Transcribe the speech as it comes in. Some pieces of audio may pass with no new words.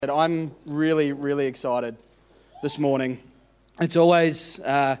I'm really, really excited this morning. It's always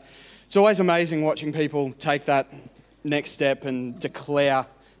amazing watching people take that next step and declare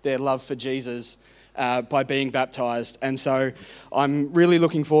their love for Jesus by being baptised. And so I'm really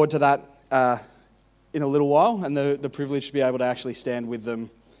looking forward to that in a little while, and the privilege to be able to actually stand with them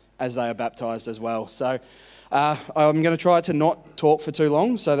as they are baptised as well. So I'm going to try to not talk for too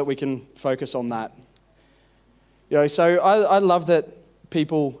long so that we can focus on that. So I love that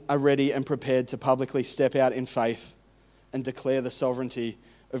people are ready and prepared to publicly step out in faith and declare the sovereignty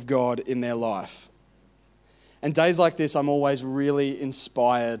of God in their life. And days like this, I'm always really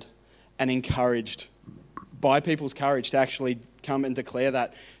inspired and encouraged by people's courage to actually come and declare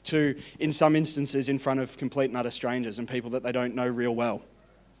that to, in some instances, in front of complete and utter strangers and people that they don't know real well.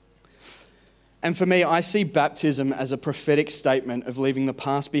 And for me, I see baptism as a prophetic statement of leaving the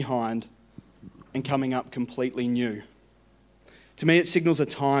past behind and coming up completely new. To me, it signals a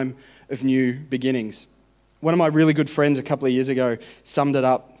time of new beginnings. One of my really good friends a couple of years ago summed it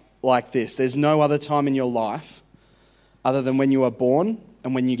up like this: there's no other time in your life other than when you are born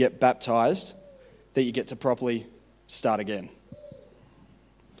and when you get baptised that you get to properly start again.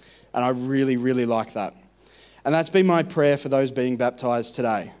 And I really, really like that. And that's been my prayer for those being baptised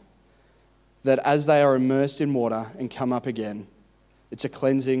today, that as they are immersed in water and come up again, it's a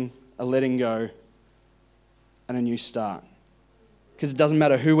cleansing, a letting go, and a new start. Because it doesn't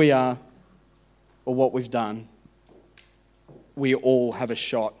matter who we are or what we've done, we all have a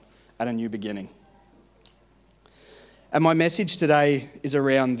shot at a new beginning. And my message today is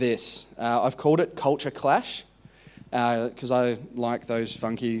around this. I've called it Culture Clash, because I like those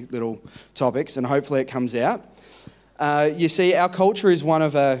funky little topics, and hopefully it comes out. You see, our culture is one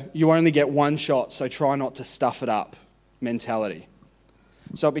of a you only get one shot, so try not to stuff it up mentality.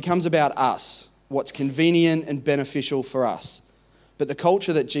 So it becomes about us, what's convenient and beneficial for us. But the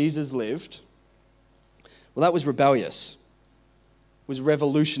culture that Jesus lived, well, that was rebellious. It was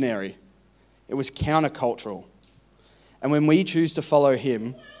revolutionary. It was countercultural. And when we choose to follow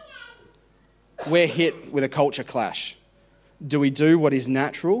him, we're hit with a culture clash. Do we do what is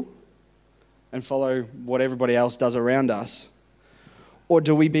natural and follow what everybody else does around us? Or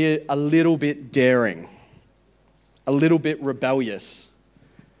do we be a little bit daring, a little bit rebellious,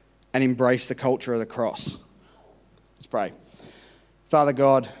 and embrace the culture of the cross? Let's pray. Father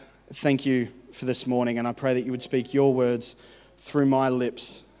God, thank you for this morning, and I pray that you would speak your words through my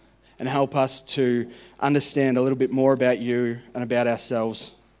lips and help us to understand a little bit more about you and about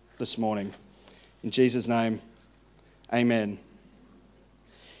ourselves this morning. In Jesus' name, amen.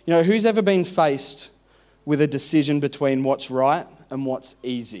 Who's ever been faced with a decision between what's right and what's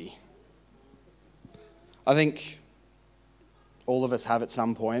easy? I think all of us have at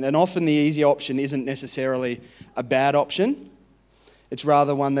some point, and often the easy option isn't necessarily a bad option. It's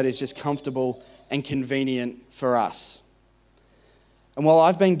rather one that is just comfortable and convenient for us. And while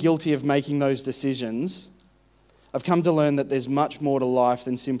I've been guilty of making those decisions, I've come to learn that there's much more to life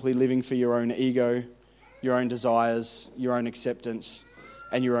than simply living for your own ego, your own desires, your own acceptance,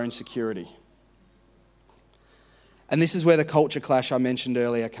 and your own security. And this is where the culture clash I mentioned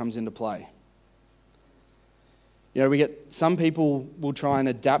earlier comes into play. We get some people will try and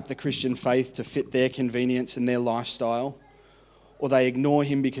adapt the Christian faith to fit their convenience and their lifestyle, or they ignore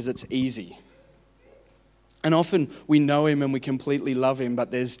him because it's easy. And often we know him and we completely love him, but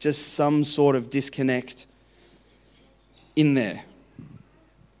there's just some sort of disconnect in there.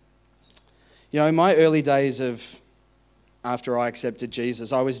 In my early days after I accepted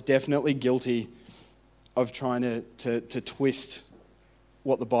Jesus, I was definitely guilty of trying to twist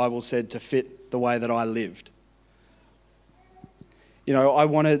what the Bible said to fit the way that I lived.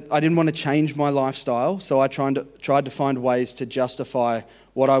 I didn't want to change my lifestyle, so I tried to find ways to justify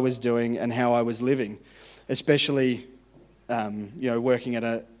what I was doing and how I was living. Especially, working at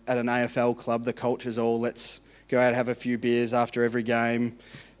an AFL club, the culture's all let's go out and have a few beers after every game,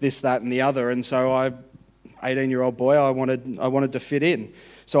 this, that, and the other. And so 18-year-old boy, I wanted to fit in.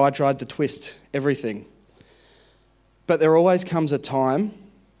 So I tried to twist everything. But there always comes a time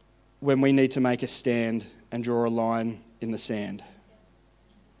when we need to make a stand and draw a line in the sand.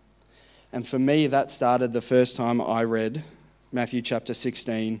 And for me, that started the first time I read Matthew chapter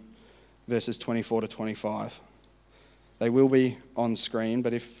 16, verses 24 to 25. They will be on screen,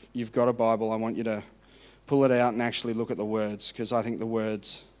 but if you've got a Bible, I want you to pull it out and actually look at the words, because I think the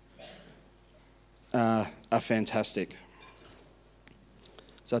words are fantastic.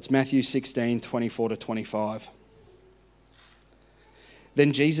 So it's Matthew 16, 24 to 25.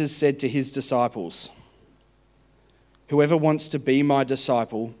 Then Jesus said to his disciples, "Whoever wants to be my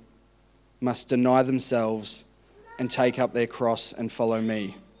disciple must deny themselves and take up their cross and follow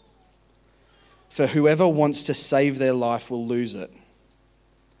me. For whoever wants to save their life will lose it,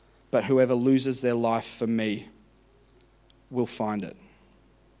 but whoever loses their life for me will find it.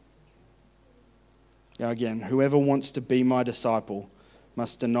 Now again, whoever wants to be my disciple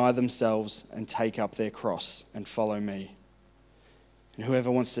must deny themselves and take up their cross and follow me. And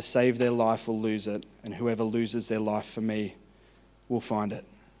whoever wants to save their life will lose it, and whoever loses their life for me will find it.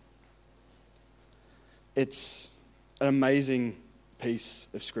 It's an amazing piece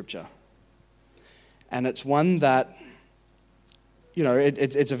of scripture. And it's one that,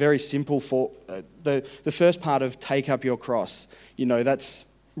 it's a very simple the first part of take up your cross, that's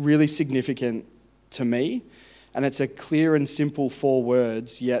really significant to me. And it's a clear and simple 4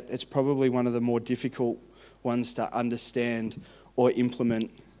 words, yet it's probably one of the more difficult ones to understand or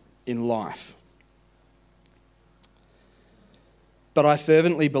implement in life. But I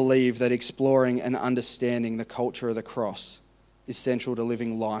fervently believe that exploring and understanding the culture of the cross is central to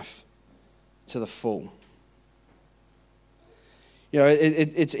living life to the full.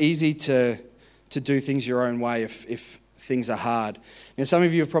 It's easy to do things your own way if things are hard. Now, some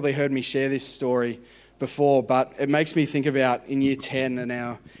of you have probably heard me share this story before, but it makes me think about in year 10 in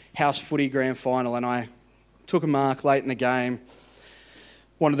our house footy grand final, and I took a mark late in the game,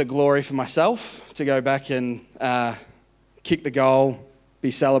 wanted the glory for myself to go back and kick the goal,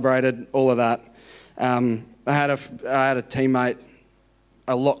 be celebrated, all of that. I had a teammate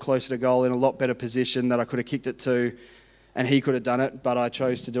a lot closer to goal in a lot better position that I could have kicked it to, and he could have done it, but I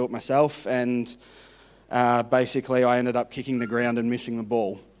chose to do it myself, and basically I ended up kicking the ground and missing the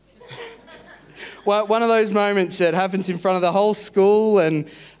ball. Well, one of those moments that happens in front of the whole school and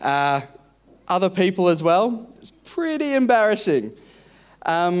other people as well. It's pretty embarrassing.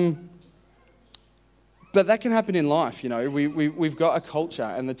 But that can happen in life, We've got a culture,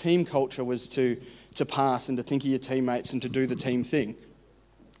 and the team culture was to pass and to think of your teammates and to do the team thing.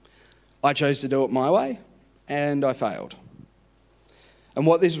 I chose to do it my way, and I failed. And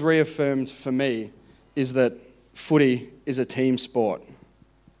what this reaffirmed for me is that footy is a team sport,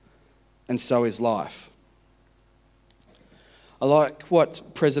 and so is life. I like what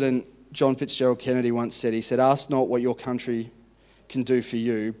President John Fitzgerald Kennedy once said. He said, "Ask not what your country can do for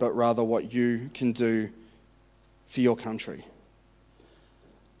you, but rather what you can do for your country."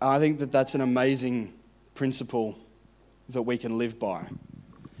 I think that that's an amazing principle that we can live by.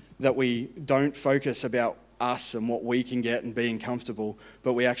 That we don't focus about us and what we can get and being comfortable,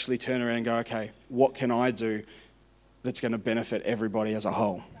 but we actually turn around and go, okay, what can I do that's going to benefit everybody as a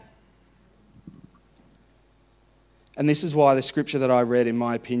whole? And this is why the scripture that I read, in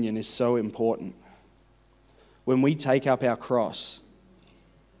my opinion, is so important. When we take up our cross,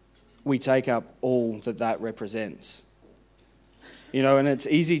 we take up all that represents. And it's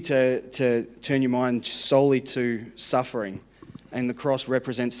easy to turn your mind solely to suffering, and the cross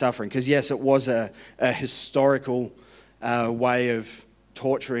represents suffering. Because yes, it was a historical way of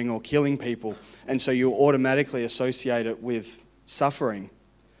torturing or killing people, and so you automatically associate it with suffering.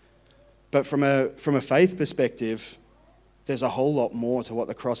 But from a faith perspective, there's a whole lot more to what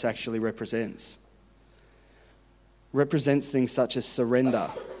the cross actually represents. It represents things such as surrender,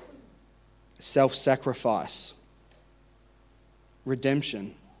 self-sacrifice,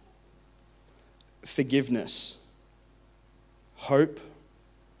 redemption, forgiveness, hope,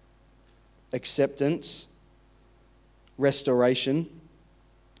 acceptance, restoration,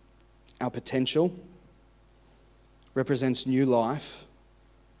 our potential, represents new life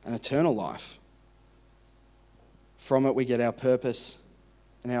and eternal life. From it we get our purpose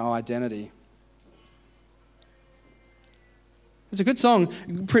and our identity. It's a good song,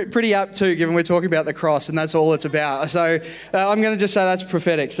 pretty apt too, given we're talking about the cross, and that's all it's about. So I'm going to just say that's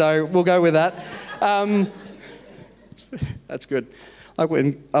prophetic, so we'll go with that. That's good. I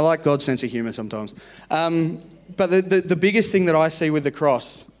like God's sense of humour sometimes. But the biggest thing that I see with the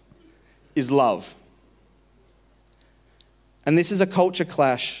cross is love. And this is a culture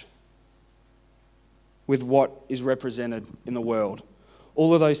clash with what is represented in the world.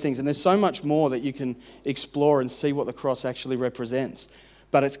 All of those things. And there's so much more that you can explore and see what the cross actually represents.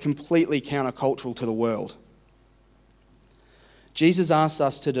 But it's completely countercultural to the world. Jesus asks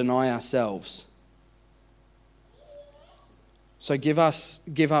us to deny ourselves. So give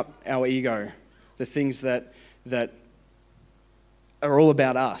up our ego, the things that are all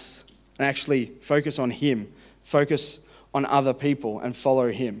about us, and actually focus on Him, focus on other people and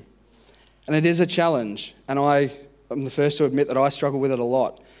follow Him. And it is a challenge, and I'm the first to admit that I struggle with it a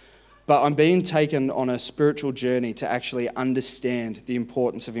lot. But I'm being taken on a spiritual journey to actually understand the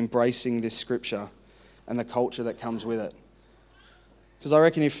importance of embracing this scripture and the culture that comes with it. Because I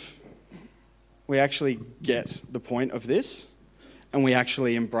reckon if we actually get the point of this and we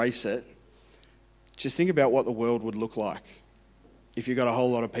actually embrace it, just think about what the world would look like if you got a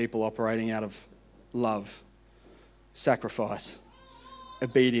whole lot of people operating out of love, sacrifice,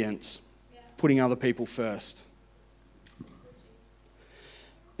 obedience, putting other people first.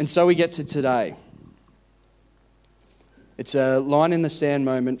 And so we get to today. It's a line in the sand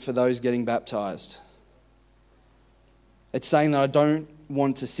moment for those getting baptized. It's saying that I don't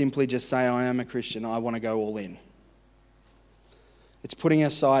want to simply just say I am a Christian, I want to go all in. It's putting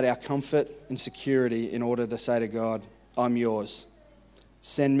aside our comfort and security in order to say to God, I'm yours.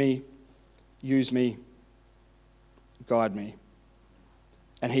 Send me, use me, guide me.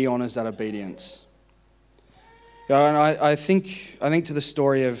 And he honours that obedience. And I think to the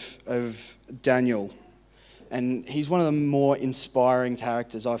story of Daniel, and he's one of the more inspiring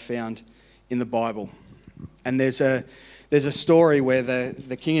characters I've found in the Bible. And there's a story where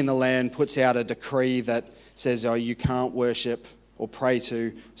the king in the land puts out a decree that says, oh, you can't worship or pray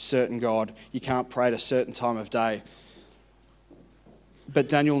to certain God. You can't pray at a certain time of day. But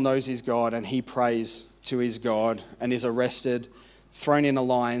Daniel knows his God, and he prays to his God and is arrested, thrown in a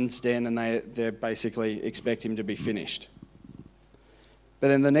lion's den, and they basically expect him to be finished. But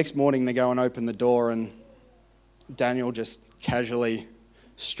then the next morning they go and open the door, and Daniel just casually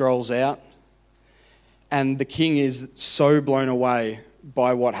strolls out. And the king is so blown away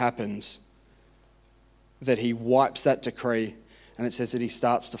by what happens that he wipes that decree, and it says that he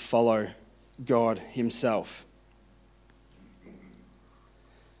starts to follow God himself.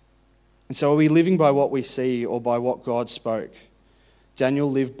 And so are we living by what we see or by what God spoke?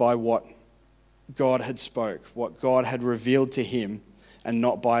 Daniel lived by what God had spoke, what God had revealed to him, and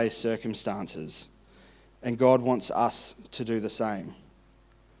not by his circumstances. And God wants us to do the same.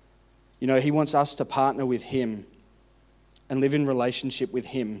 You know, he wants us to partner with him and live in relationship with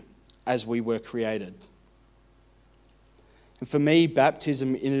him as we were created. And for me,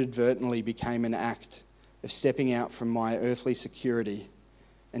 baptism inadvertently became an act of stepping out from my earthly security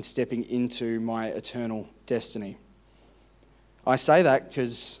and stepping into my eternal destiny. I say that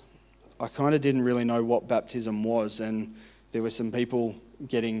because I kind of didn't really know what baptism was, and there were some people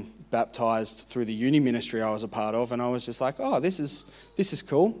getting baptized through the uni ministry I was a part of, and I was just like, oh, this is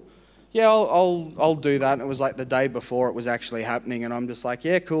cool. Yeah, I'll do that. And it was like the day before it was actually happening, and I'm just like,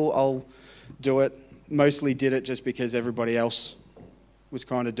 yeah, cool, I'll do it. Mostly did it just because everybody else was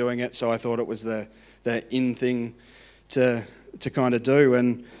kind of doing it, so I thought it was the in thing to kind of do.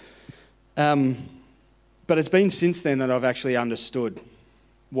 And but it's been since then that I've actually understood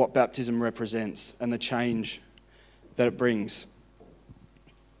what baptism represents and the change that it brings.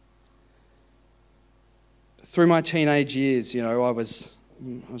 Through my teenage years, you know, I was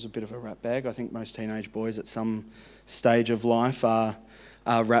a bit of a rat bag. I think most teenage boys at some stage of life are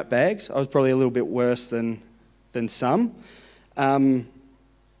rat bags. I was probably a little bit worse than some. And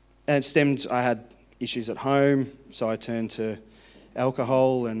it stemmed, I had issues at home, so I turned to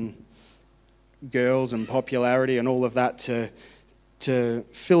alcohol and girls and popularity and all of that to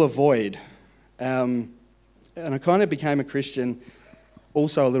fill a void. And I kind of became a Christian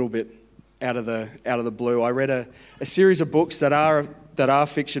also a little bit out of the blue. I read a series of books that are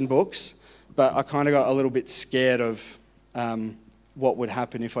fiction books, but I kind of got a little bit scared of what would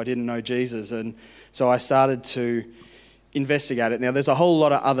happen if I didn't know Jesus. And so I started to investigate it. Now, there's a whole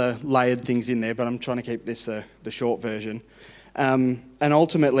lot of other layered things in there, but I'm trying to keep this the short version. And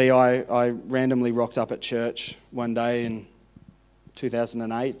ultimately, I randomly rocked up at church one day in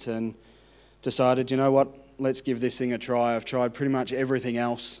 2008 and decided, you know what, let's give this thing a try. I've tried pretty much everything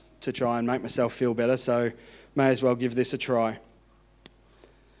else to try and make myself feel better, so may as well give this a try.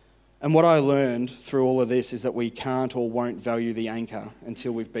 And what I learned through all of this is that we can't or won't value the anchor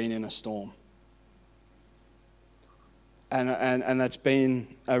until we've been in a storm. And that's been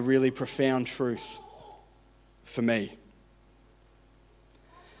a really profound truth for me.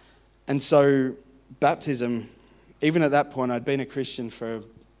 And so baptism, even at that point, I'd been a Christian for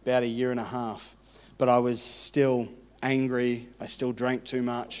about a year and a half, but I was still angry. I still drank too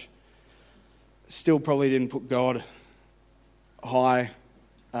much. Still probably didn't put God high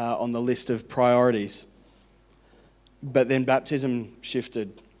on the list of priorities. But then baptism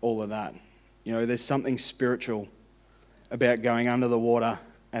shifted all of that. You know, there's something spiritual about going under the water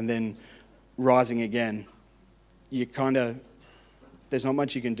and then rising again. There's not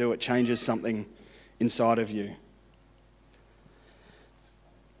much you can do. It changes something inside of you.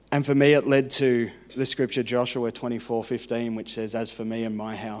 And for me, it led to the scripture Joshua 24:15, which says, "As for me and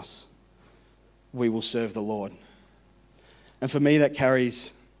my house, we will serve the Lord." And for me, that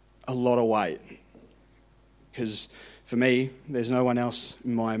carries a lot of weight, because for me, there's no one else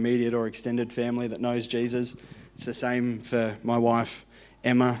in my immediate or extended family that knows Jesus. It's the same for my wife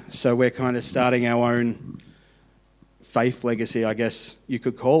Emma, so we're kind of starting our own faith legacy, I guess you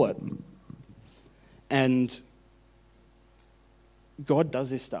could call it. And God does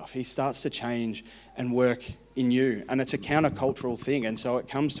this stuff. He starts to change and work in you. And it's a countercultural thing. And so it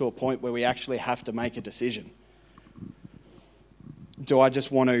comes to a point where we actually have to make a decision. Do I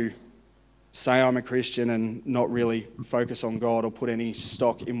just want to say I'm a Christian and not really focus on God or put any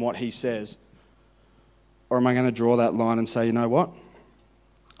stock in what he says? Or am I going to draw that line and say, you know what?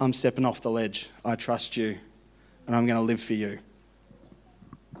 I'm stepping off the ledge. I trust you and I'm going to live for you.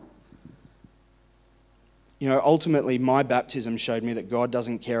 You know, ultimately, my baptism showed me that God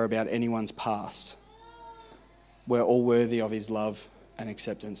doesn't care about anyone's past. We're all worthy of his love and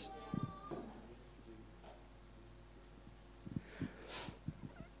acceptance.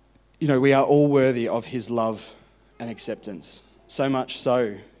 You know, we are all worthy of his love and acceptance. So much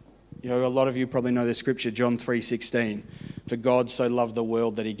so, you know, a lot of you probably know the scripture, John 3:16. For God so loved the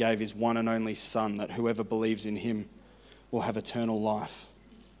world that he gave his one and only Son, that whoever believes in him will have eternal life.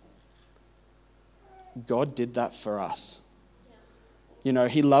 God did that for us. You know,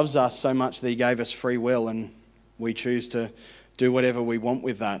 he loves us so much that he gave us free will, and we choose to do whatever we want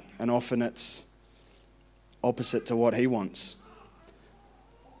with that. And often it's opposite to what he wants.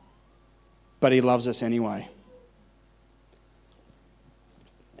 But he loves us anyway.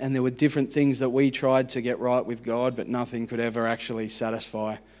 And there were different things that we tried to get right with God, but nothing could ever actually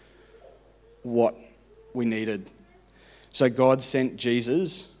satisfy what we needed. So God sent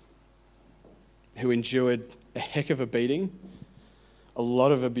Jesus, who endured a heck of a beating, a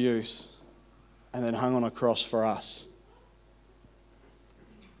lot of abuse, and then hung on a cross for us.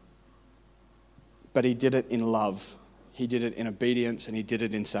 But he did it in love. He did it in obedience, and he did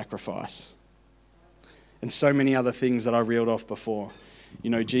it in sacrifice. And so many other things that I reeled off before. You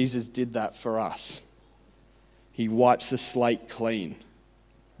know, Jesus did that for us. He wipes the slate clean.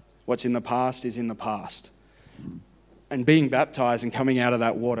 What's in the past is in the past. And being baptized and coming out of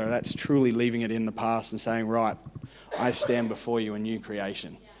that water, that's truly leaving it in the past and saying, right, I stand before you a new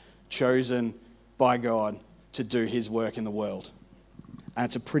creation, chosen by God to do his work in the world. And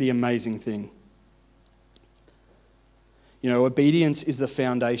it's a pretty amazing thing. You know, obedience is the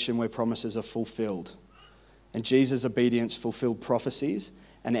foundation where promises are fulfilled. And Jesus' obedience fulfilled prophecies,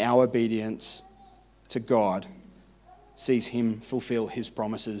 and our obedience to God sees him fulfill his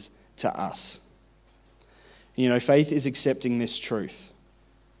promises to us. You know, faith is accepting this truth.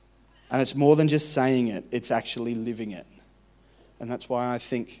 And it's more than just saying it, it's actually living it. And that's why I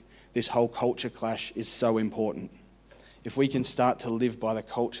think this whole culture clash is so important. If we can start to live by the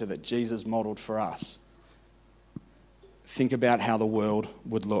culture that Jesus modeled for us, think about how the world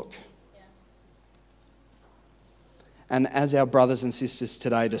would look. And as our brothers and sisters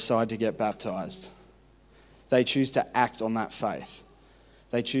today decide to get baptized, they choose to act on that faith.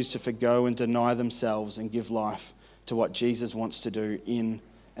 They choose to forgo and deny themselves and give life to what Jesus wants to do in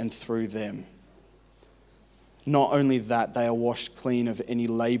and through them. Not only that, they are washed clean of any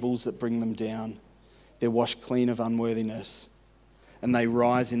labels that bring them down. They're washed clean of unworthiness. And they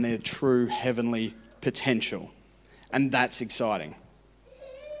rise in their true heavenly potential. And that's exciting.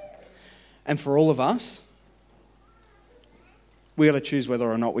 And for all of us, we got to choose whether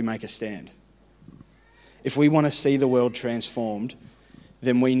or not we make a stand. If we want to see the world transformed,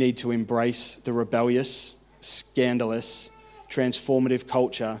 then we need to embrace the rebellious, scandalous, transformative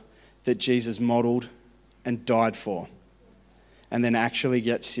culture that Jesus modeled and died for, and then actually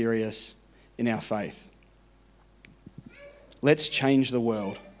get serious in our faith. Let's change the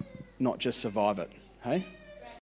world, not just survive it, hey?